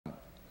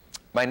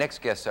My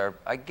next guests are,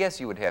 I guess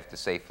you would have to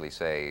safely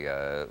say,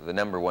 the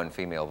 #1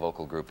 female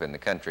vocal group in the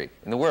country,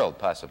 in the world,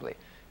 possibly.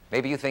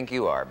 Maybe you think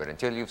you are, but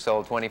until you've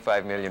sold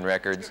 25 million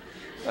records,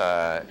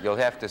 you'll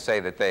have to say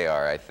that they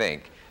are, I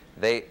think.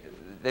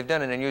 They've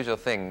done an unusual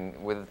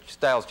thing with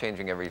styles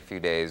changing every few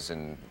days,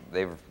 and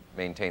they've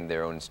maintained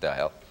their own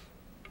style.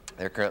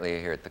 They're currently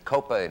here at the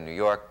Copa in New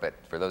York, but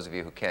for those of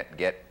you who can't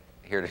get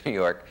here to New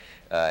York,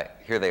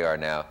 here they are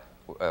now,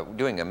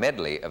 doing a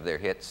medley of their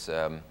hits,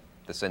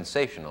 the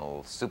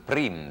Sensational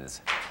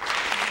Supremes.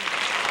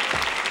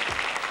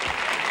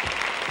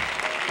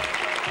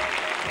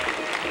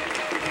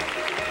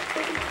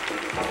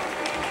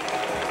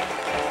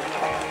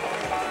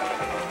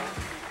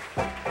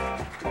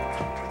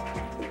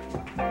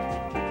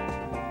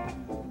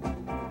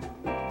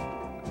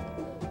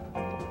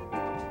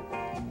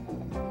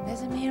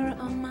 There's a mirror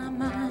on my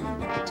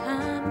mind,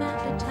 time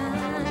after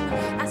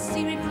time. I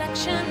see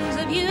reflections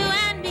of you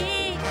and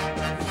me,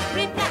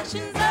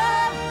 reflections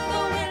of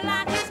the will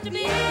I used to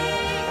be,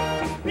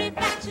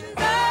 reflections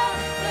of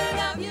the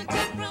love you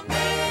took from me.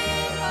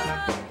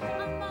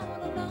 I'm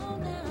all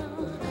alone now,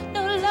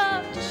 no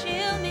love to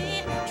shield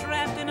me,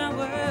 trapped in a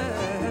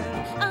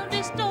world of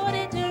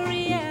distorted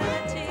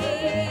reality.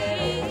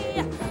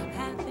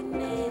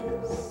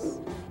 Happiness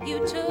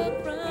you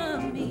took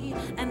from me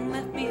and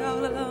left me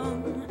all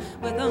alone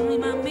with only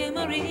my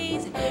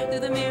memories. Through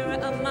the mirror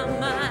of my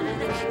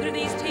mind, through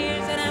these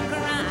tears that I'm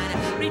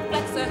crying,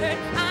 reflects the hurt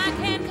I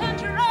can't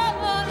control.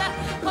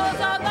 'Cause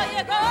although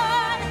you're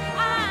gone,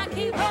 I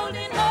keep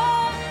holding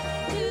on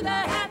to the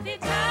happy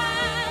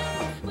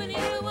times when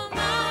you were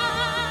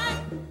mine.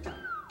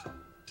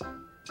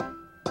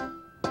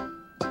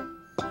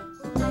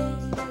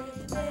 Baby,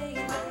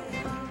 baby,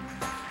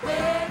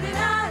 where did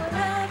our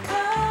love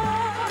go?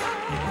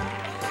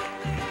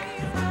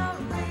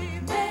 Baby,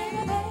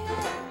 baby,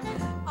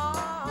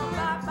 all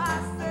by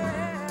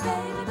myself.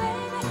 Baby,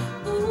 baby,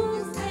 ooh,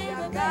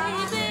 baby,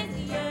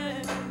 baby,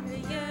 yeah,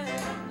 yeah,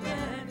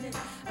 yeah.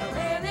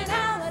 Where did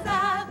our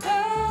love go?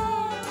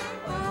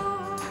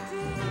 Ooh,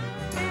 deep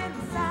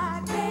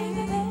inside,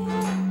 baby, baby,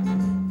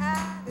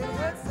 and it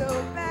was so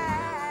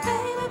bad.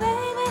 Baby,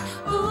 baby,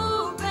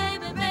 ooh,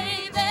 baby,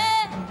 baby.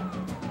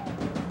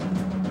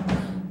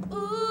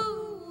 Ooh,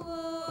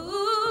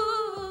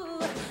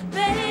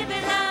 baby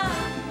love,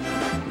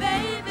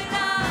 baby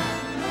love,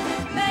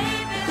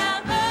 baby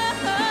love,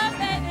 oh,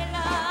 baby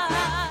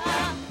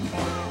love.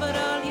 But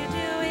all you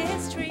do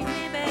is treat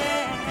me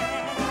bad,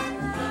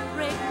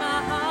 break my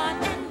heart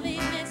and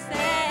leave me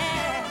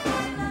sad.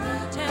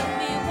 Tell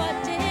me, what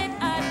did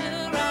I do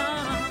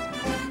wrong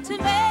to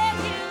make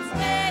you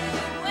stay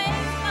and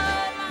waste my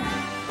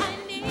life? I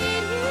need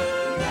you,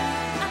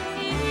 I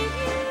need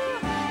you,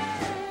 I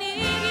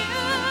need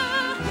you,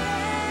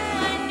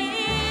 I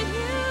need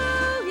you,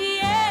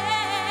 yeah.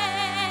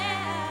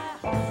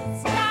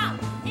 Stop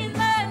in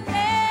the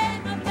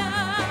name of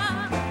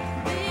love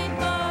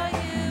before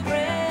you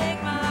break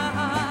my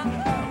heart.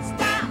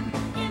 Stop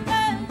in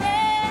the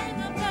name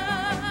of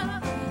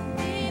love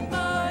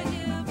before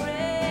you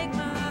break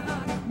my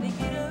heart. Think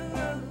it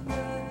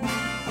over.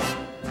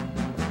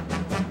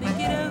 Think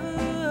it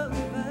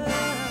over.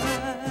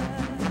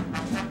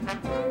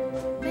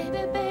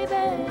 Baby,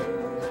 baby,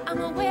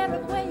 I'm aware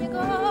of where you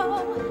go.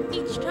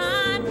 Each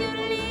time you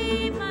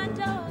leave my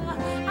door,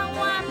 I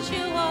watch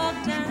you walk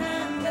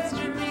down the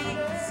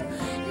streets,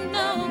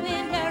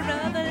 knowing where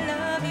other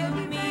love you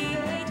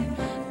meet.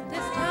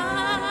 This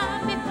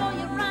time before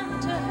you run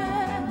to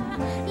her,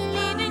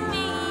 leaving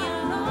me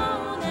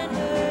alone and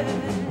hurt.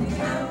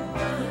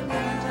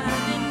 Haven't I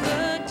been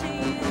good to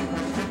you?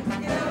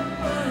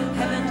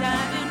 Haven't I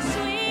been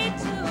sweet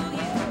to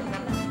you?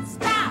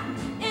 Stop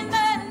in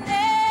the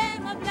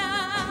name of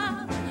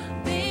love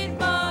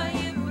before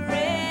you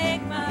break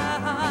my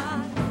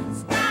heart.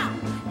 Stop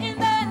in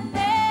the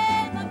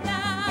name of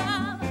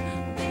love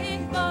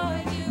before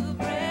you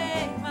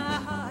break my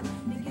heart.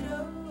 Think it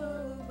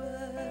over.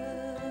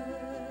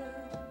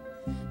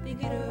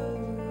 Think it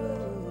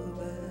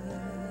over.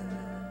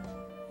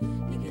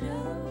 Think it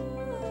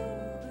over.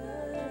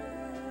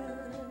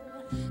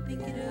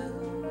 Think it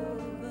over.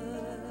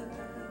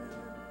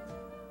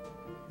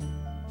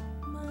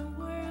 My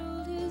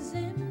world is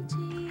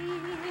empty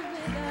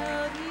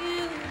without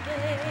you,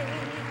 babe.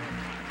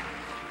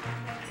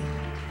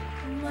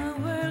 My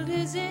world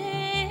is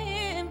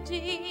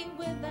empty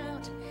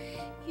without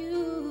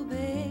you,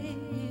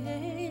 babe.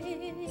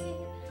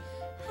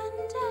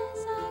 And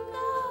as I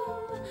go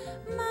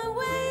my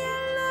way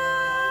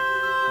alone,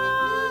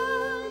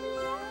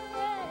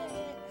 yeah,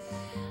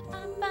 I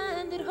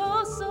find it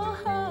oh so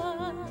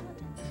hard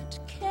to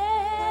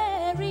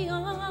carry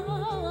on.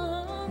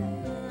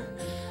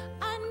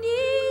 I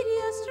need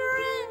your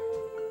strength,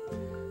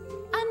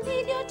 I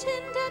need your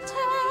tender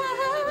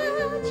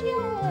touch,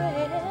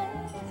 yeah.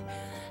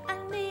 I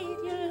need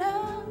your love.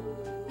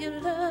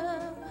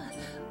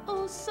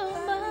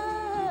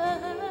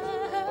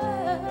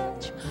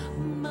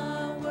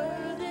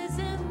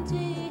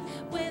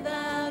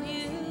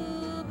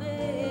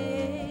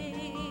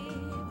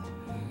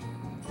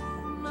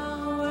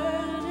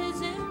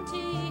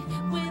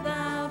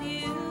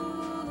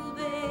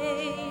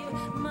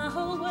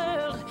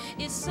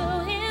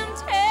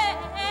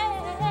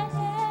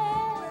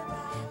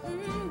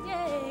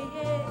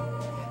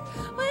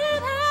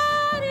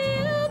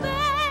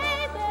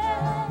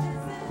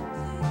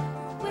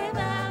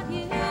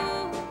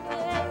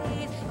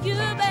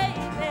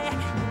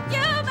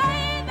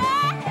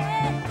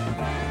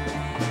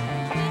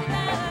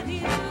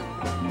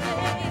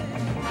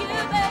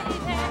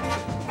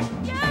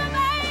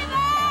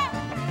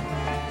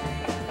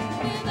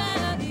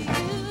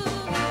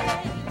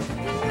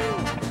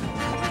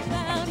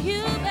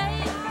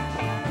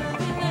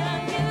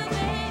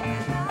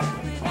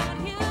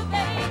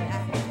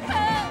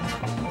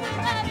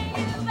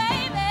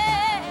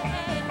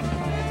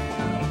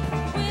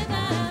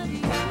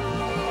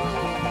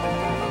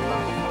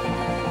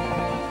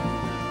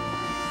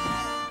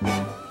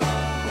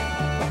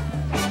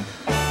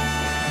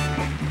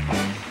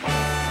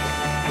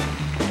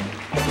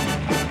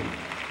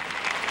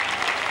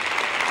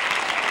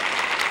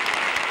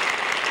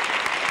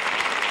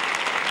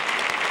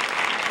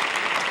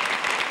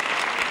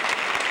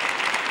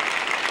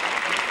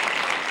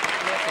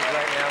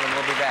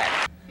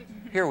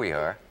 we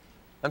are.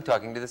 I'm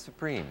talking to the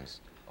Supremes,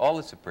 all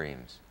the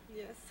Supremes.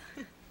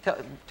 Yes.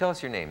 Tell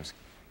us your names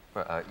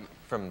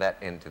from that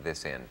end to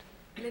this end.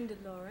 Linda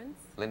Lawrence.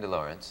 Linda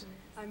Lawrence.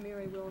 I'm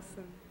Mary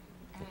Wilson.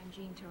 And I'm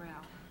Jean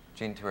Terrell.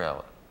 Jean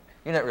Terrell.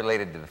 You're not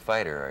related to the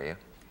fighter, are you?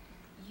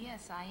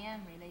 Yes, I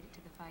am related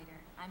to the fighter.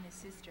 I'm his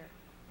sister.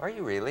 Are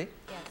you really?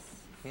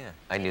 Yes. Yeah,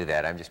 I knew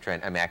that.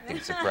 I'm acting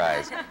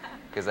surprised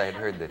because I had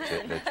heard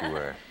that you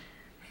were.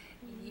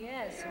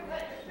 Yes.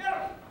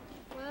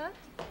 What?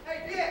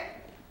 Hey, Dick!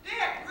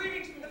 Dick!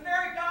 Greetings from the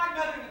fairy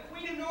godmother and the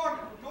Queen of Norman,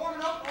 from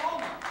Norman,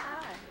 Oklahoma.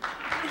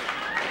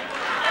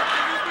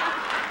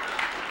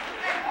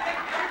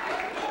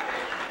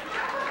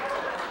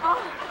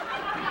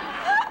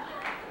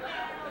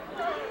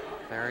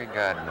 Fairy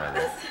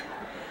godmother.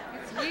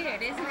 It's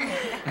weird, isn't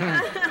it?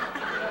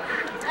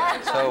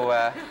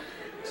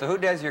 So who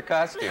does your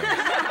costumes?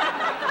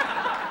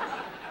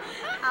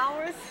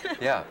 Ours?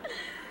 Yeah.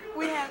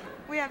 We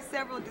have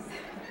several.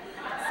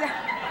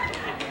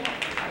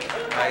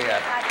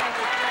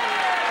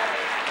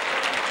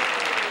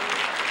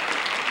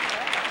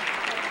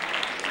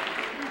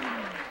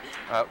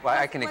 Well,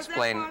 I can Was that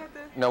explain. part of the-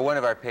 No, one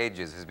of our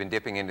pages has been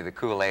dipping into the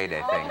Kool-Aid,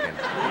 I think. And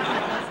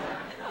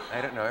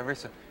I don't know.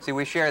 See,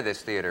 we share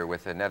this theater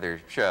with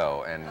another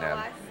show, and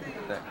I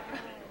see.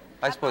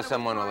 I suppose it was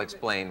someone part will of it.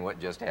 explain what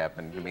just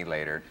happened to me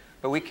later.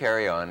 But we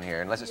carry on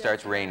here, unless it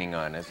starts raining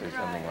on us or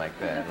something like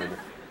that.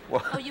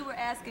 Well, Oh, you were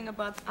asking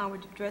about our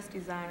dress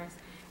designers.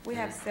 We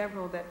have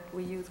several that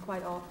we use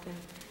quite often.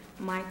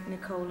 Mike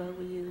Nicola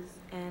we use,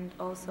 and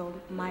also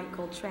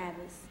Michael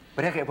Travis.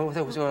 but what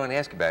I want to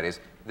ask about is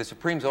the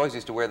Supremes always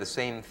used to wear the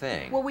same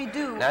thing. Well, we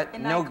do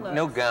in no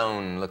nightclubs.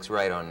 gown looks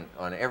right on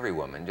every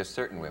woman, just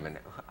certain women.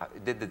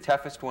 Did the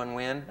toughest one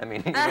win? I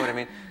mean, you know what I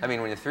mean? I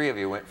mean, when the three of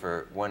you went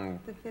for one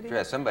The fitting?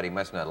 dress, somebody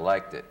must not have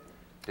liked it.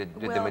 Did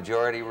the Well-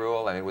 majority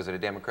rule? I mean, was it a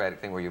democratic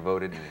thing where you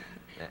voted?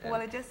 And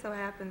Well, it just so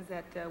happens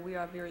that we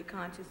are very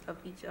conscious of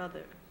each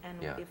other,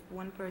 and Yeah. if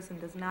one person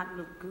does not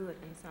look good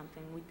in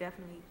something, we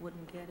definitely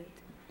wouldn't get it.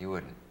 you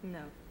wouldn't.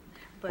 No.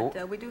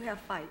 But we do have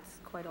fights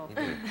quite You often.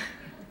 do.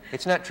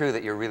 It's not true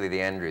that you're really the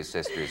Andrews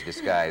sisters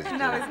disguised.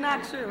 No, it's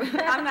not true.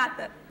 I'm not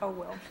that. Oh,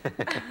 well.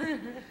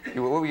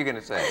 What were you going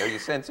to say? Oh, you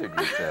censored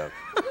yourself.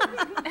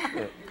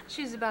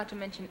 She's about to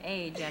mention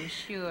age, I'm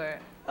sure.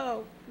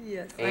 Oh,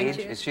 yes. Age?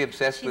 Is she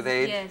obsessed with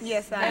age? Yes,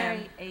 Yes, I am.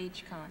 very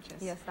age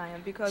conscious. Yes, I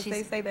am, because they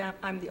She's- say that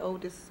I'm the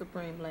oldest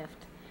Supreme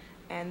left,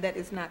 and that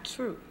is not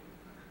true.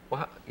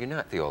 Well, you're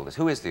not the oldest.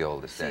 Who is the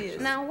oldest, She actually?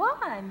 is. Now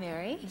why,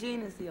 Mary?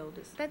 Jean is the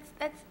oldest. That's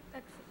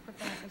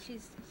profound.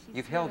 She's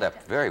You've held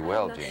up very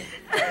well, Jean.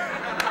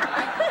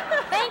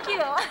 Thank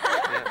you.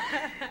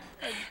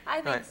 I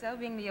think Right. so,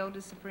 being the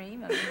oldest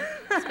Supreme, I mean,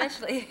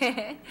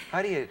 especially.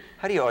 How do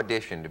you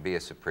audition to be a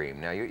Supreme?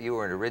 Now, you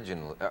were an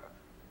original.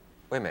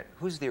 Wait a minute.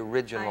 Who's the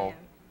original? I am.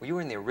 Well, you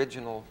were in the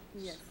original.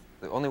 Yes.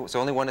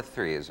 Only one of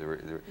three is.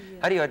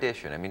 How do you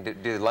audition? I mean, do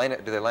they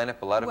line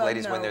up a lot of Well,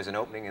 ladies when no. there's an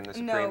opening in the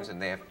No. Supremes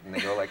and they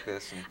go like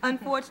this? And,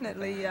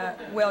 Unfortunately,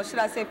 well, should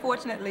I say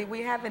fortunately,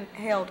 we haven't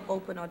held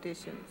open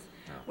auditions.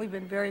 No. We've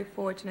been very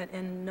fortunate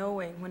in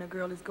knowing when a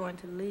girl is going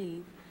to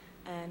leave,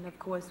 and of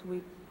course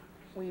we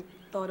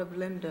thought of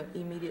Linda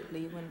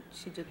immediately when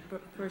she just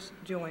first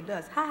joined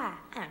us. Hi.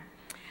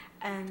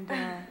 And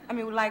I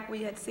mean, like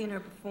we had seen her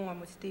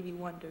perform with Stevie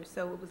Wonder,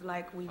 so it was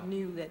like we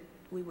knew that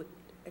we would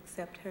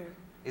accept her.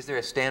 is there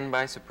a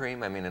standby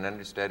Supreme? I mean, an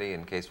understudy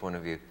in case one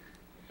of you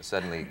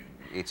suddenly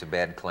eats a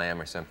bad clam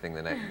or something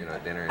the night,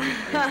 at dinner and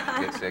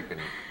you get sick and.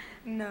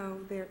 No,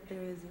 there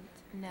isn't.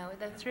 No,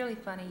 that's really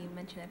funny you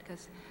mention it,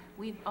 because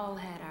we've all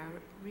had our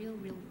real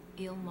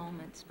ill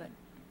moments, but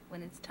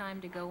when it's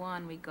time to go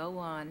on, we go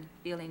on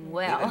feeling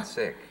well. Even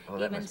sick. Oh,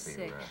 that Even must be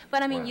sick. rough.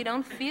 But I mean, Wow. you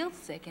don't feel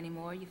sick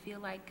anymore. You feel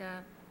like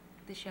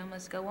the show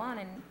must go on,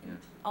 and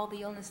all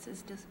the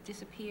illnesses just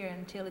disappear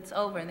until it's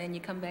over, and then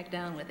you come back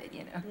down with it,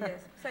 Yes.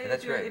 Say Yeah, that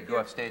that's you're- right. You if go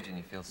you're- off stage and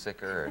you feel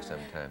sicker or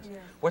sometimes. Yes.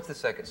 What's the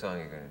second song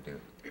you're going to do?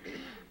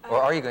 Or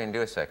are you going to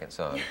do a second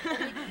song?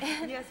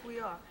 Yes, we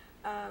are.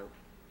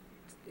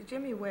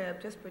 Jimmy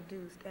Webb just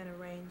produced and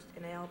arranged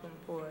an album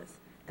for us,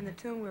 and the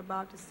tune we're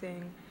about to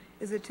sing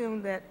is a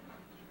tune that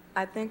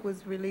I think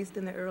was released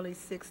in the early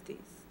 '60s.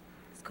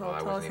 It's called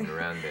I wasn't Tossing. even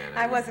around then.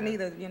 I wasn't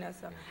either,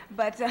 so.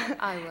 But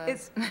I was.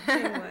 It's,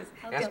 she was.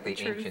 Ask the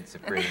ancient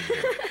Supreme.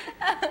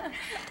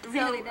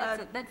 Really,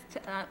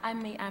 So, I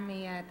may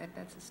add that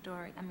that's a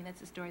story. I mean,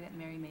 that's a story that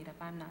Mary made up.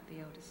 I'm not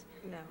the oldest.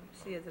 No,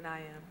 she is and I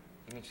am.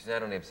 You mean she's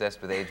not only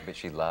obsessed with age, but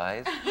she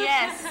lies?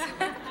 Yes.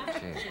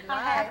 Gee.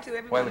 I have to.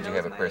 Everyone Why would you knows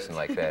have a my person age.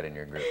 like that in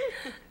your group?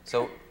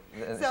 So,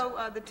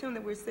 So the tune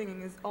that we're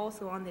singing is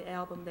also on the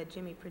album that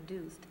Jimmy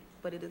produced,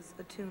 but it is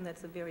a tune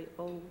that's a very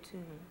old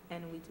tune,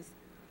 and we just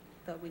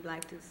thought we'd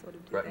like to sort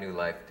of do brought that. new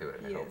life to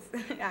it, I hope.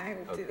 Yes, I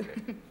hope Okay.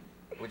 to.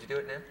 Would you do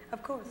it now?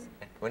 Of course.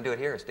 Want to do it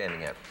here or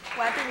standing up?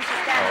 Well, I think we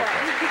should stand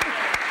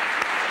Oh,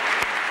 up.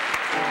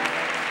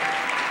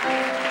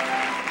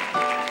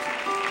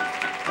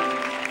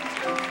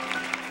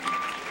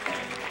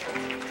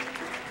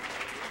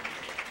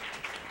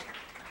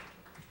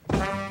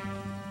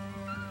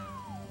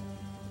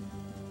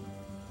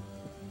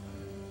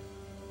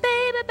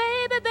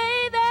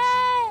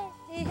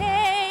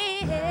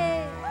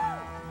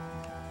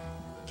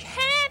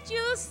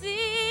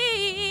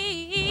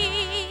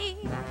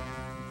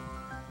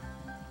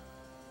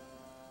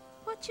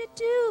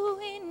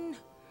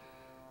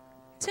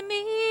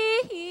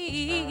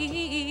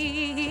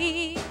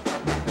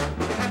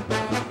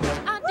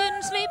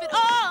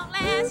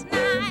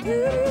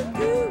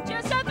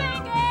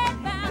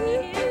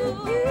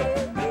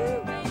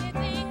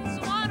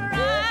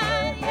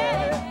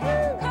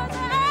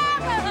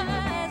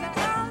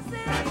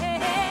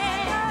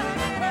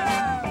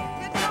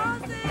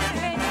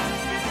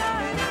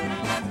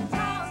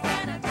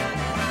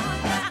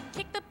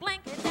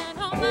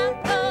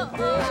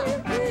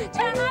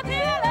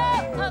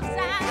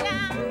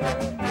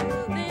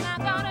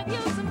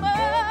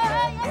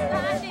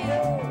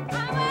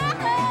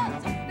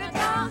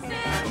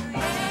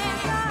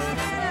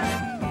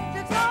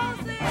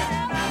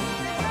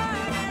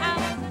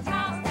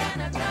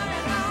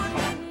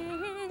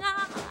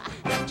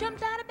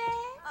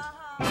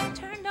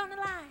 turned on the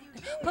light,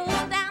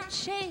 pulled down the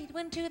shade,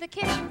 went to the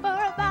kitchen for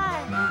a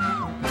bite.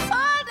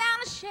 Pulled down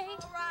the shade,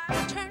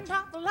 turned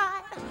off the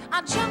light.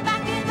 I jumped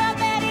back in the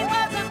bed, it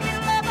was the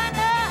middle of the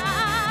night.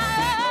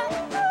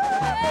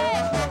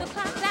 The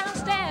clock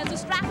downstairs was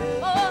striking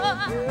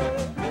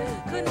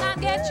 4. Could not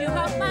get you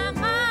off my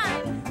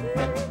mind.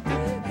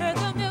 Heard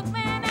the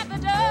milkman at the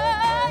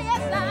door,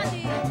 yes I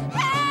did.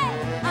 Hey,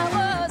 I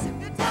was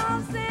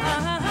tossing,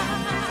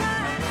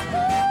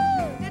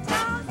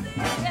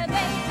 yeah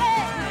baby,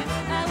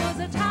 I was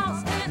a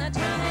tossed and a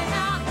turning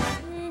out.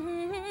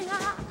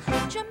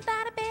 Jumped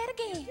out of bed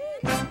again,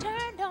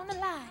 turned on the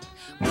light,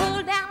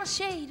 pulled down the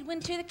shade,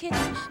 went to the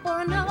kitchen for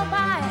another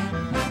bite.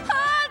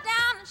 Pulled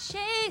down the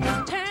shade,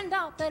 turned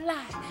off the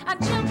light. I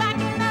jumped back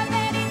in the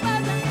bed, it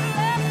was the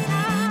middle of the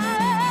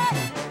night.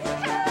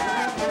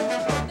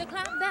 The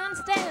clock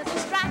downstairs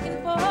was striking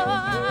 4.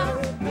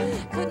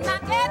 Could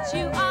not get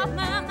you off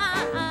my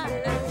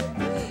mind.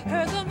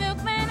 Heard the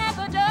milkman at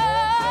the door.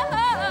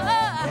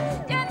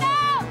 You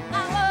know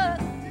I was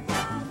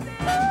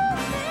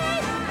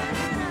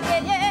yeah,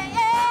 yeah,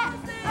 yeah.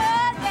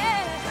 Oh,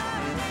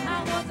 yeah. I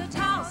was a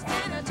tossed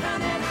and a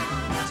turning.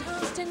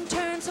 Tossed and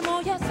turned some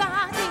more, yes I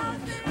did.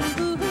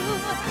 Ooh,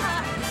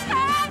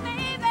 hey,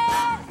 baby.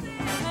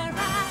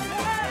 Right.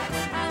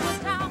 I was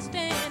tossed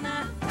and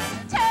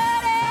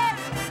turning.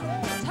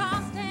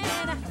 Tossed and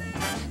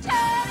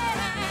turning.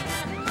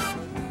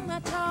 I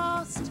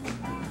tossed,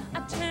 I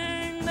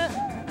turned,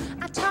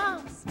 I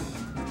tossed,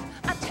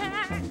 I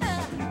turned,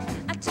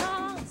 I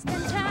tossed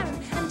and turned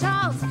and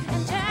tossed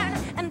and turned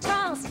and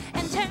tossed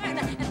and turned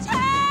and turned.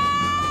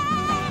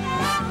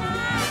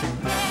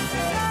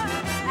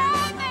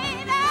 Hey,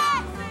 baby,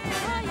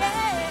 oh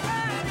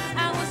yeah, I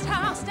was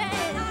tossed and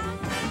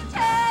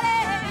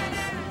turning,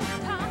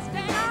 tossed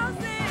and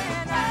turning.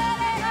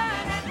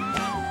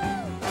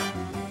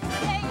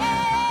 Yeah,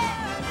 yeah,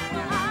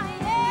 oh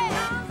yeah,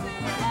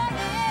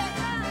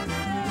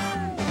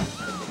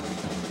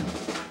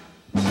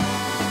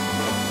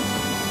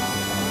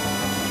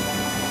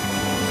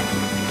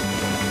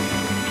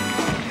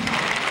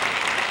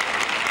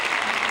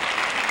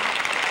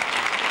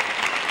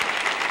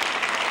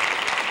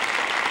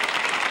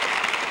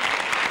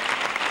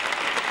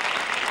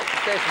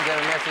 Stations have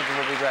a message and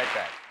we'll be right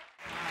back.